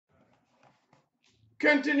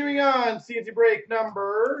Continuing on, CNC break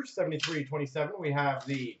number 7327, we have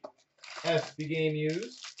the SB game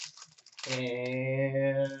used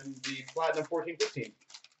and the Platinum 1415.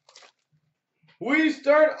 We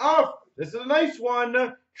start off, this is a nice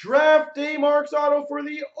one, Draft Day Marks Auto for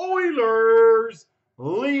the Oilers,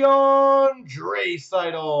 Leon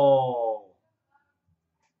Draisaitl.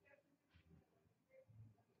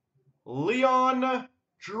 Leon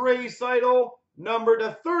Draisaitl, number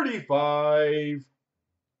to 35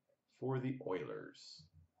 for the Oilers.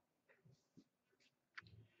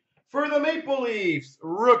 For the Maple Leafs,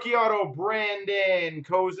 rookie auto Brandon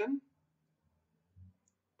Kozun.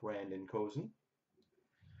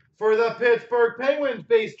 For the Pittsburgh Penguins,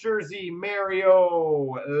 base jersey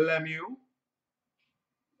Mario Lemieux.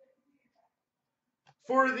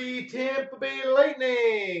 For the Tampa Bay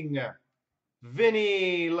Lightning,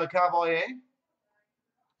 Vinny Lecavalier.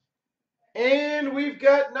 And we've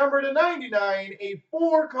got number to 99, a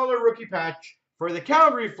 4-color rookie patch for the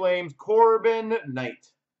Calgary Flames, Corbin Knight.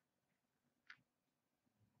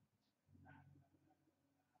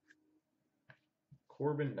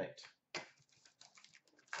 Corbin Knight.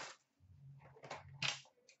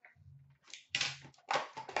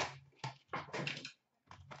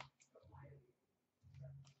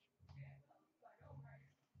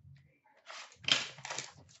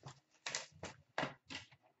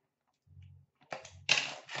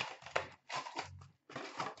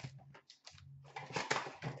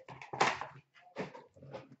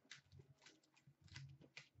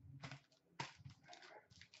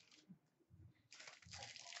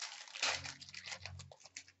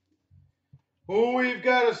 We've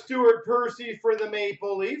got a Stuart Percy for the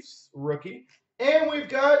Maple Leafs, rookie. And we've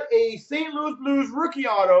got a St. Louis Blues rookie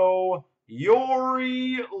auto,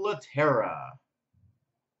 Jori Lehtera.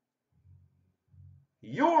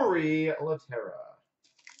 Jori Lehtera.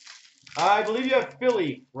 I believe you have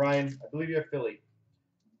Philly, Ryan. I believe you have Philly.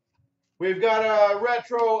 We've got a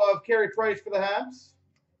retro of Carey Price for the Habs.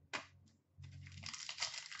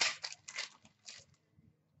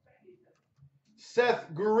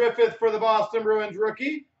 Seth Griffith for the Boston Bruins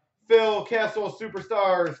rookie. Phil Kessel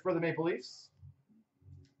Superstars for the Maple Leafs.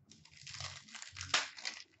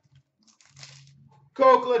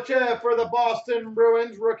 Koklachev for the Boston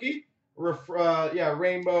Bruins rookie.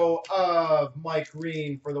 Rainbow of Mike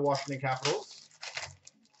Green for the Washington Capitals.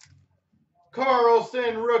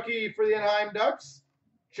 Carlson rookie for the Anaheim Ducks.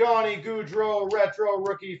 Johnny Gaudreau retro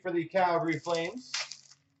rookie for the Calgary Flames.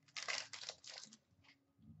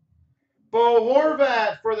 Bo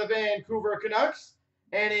Horvat for the Vancouver Canucks,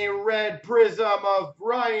 and a red prism of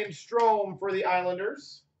Ryan Strome for the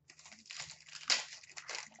Islanders.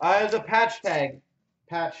 As a patch tag.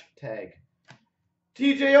 TJ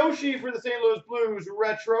Oshie for the St. Louis Blues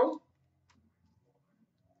retro.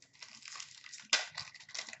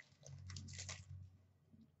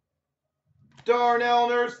 Darnell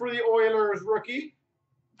Nurse for the Oilers rookie.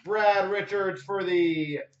 Brad Richards for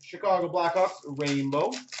the Chicago Blackhawks rainbow.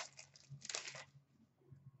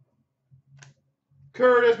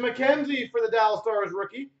 Curtis McKenzie for the Dallas Stars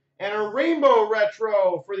rookie. And a rainbow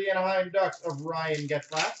retro for the Anaheim Ducks of Ryan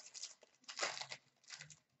Getzlaf.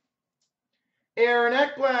 Aaron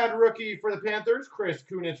Ekblad rookie for the Panthers. Chris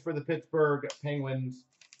Kunitz for the Pittsburgh Penguins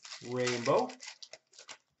rainbow.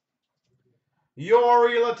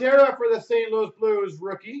 Jori Lehtera for the St. Louis Blues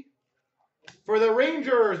rookie. For the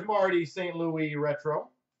Rangers, Marty St. Louis retro.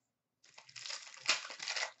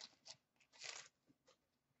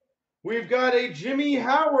 We've got a Jimmy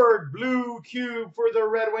Howard blue cube for the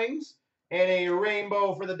Red Wings and a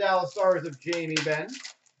rainbow for the Dallas Stars of Jamie Benn.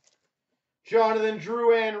 Jonathan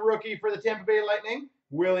Drouin rookie for the Tampa Bay Lightning.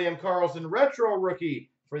 William Karlsson retro rookie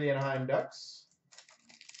for the Anaheim Ducks.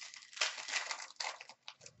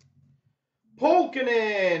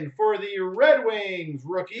 Polkinen for the Red Wings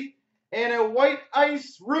rookie. And a white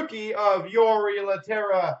ice rookie of Jori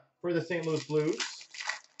Lehtera for the St. Louis Blues.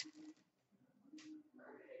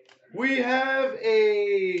 We have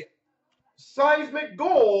a seismic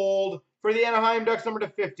gold for the Anaheim Ducks, number to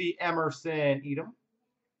 50, Emerson Edom.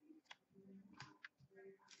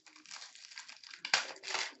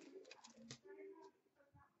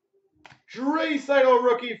 Draisaitl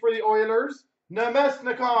rookie for the Oilers.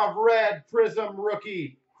 Namestnikov red prism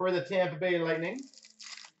rookie for the Tampa Bay Lightning.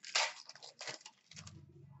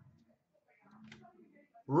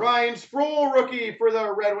 Ryan Sproul rookie for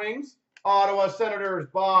the Red Wings. Ottawa Senators,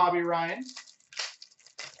 Bobby Ryan.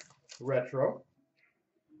 Retro.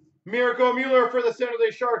 Mirko Mueller for the San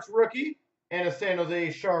Jose Sharks rookie. And a San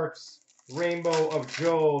Jose Sharks rainbow of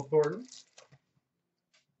Joe Thornton.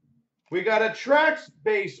 We got a Trax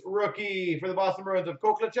base rookie for the Boston Bruins of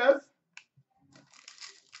Koklachev.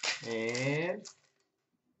 And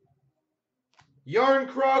Yarn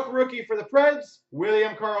Croc rookie for the Preds.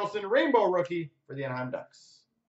 William Karlsson rainbow rookie for the Anaheim Ducks.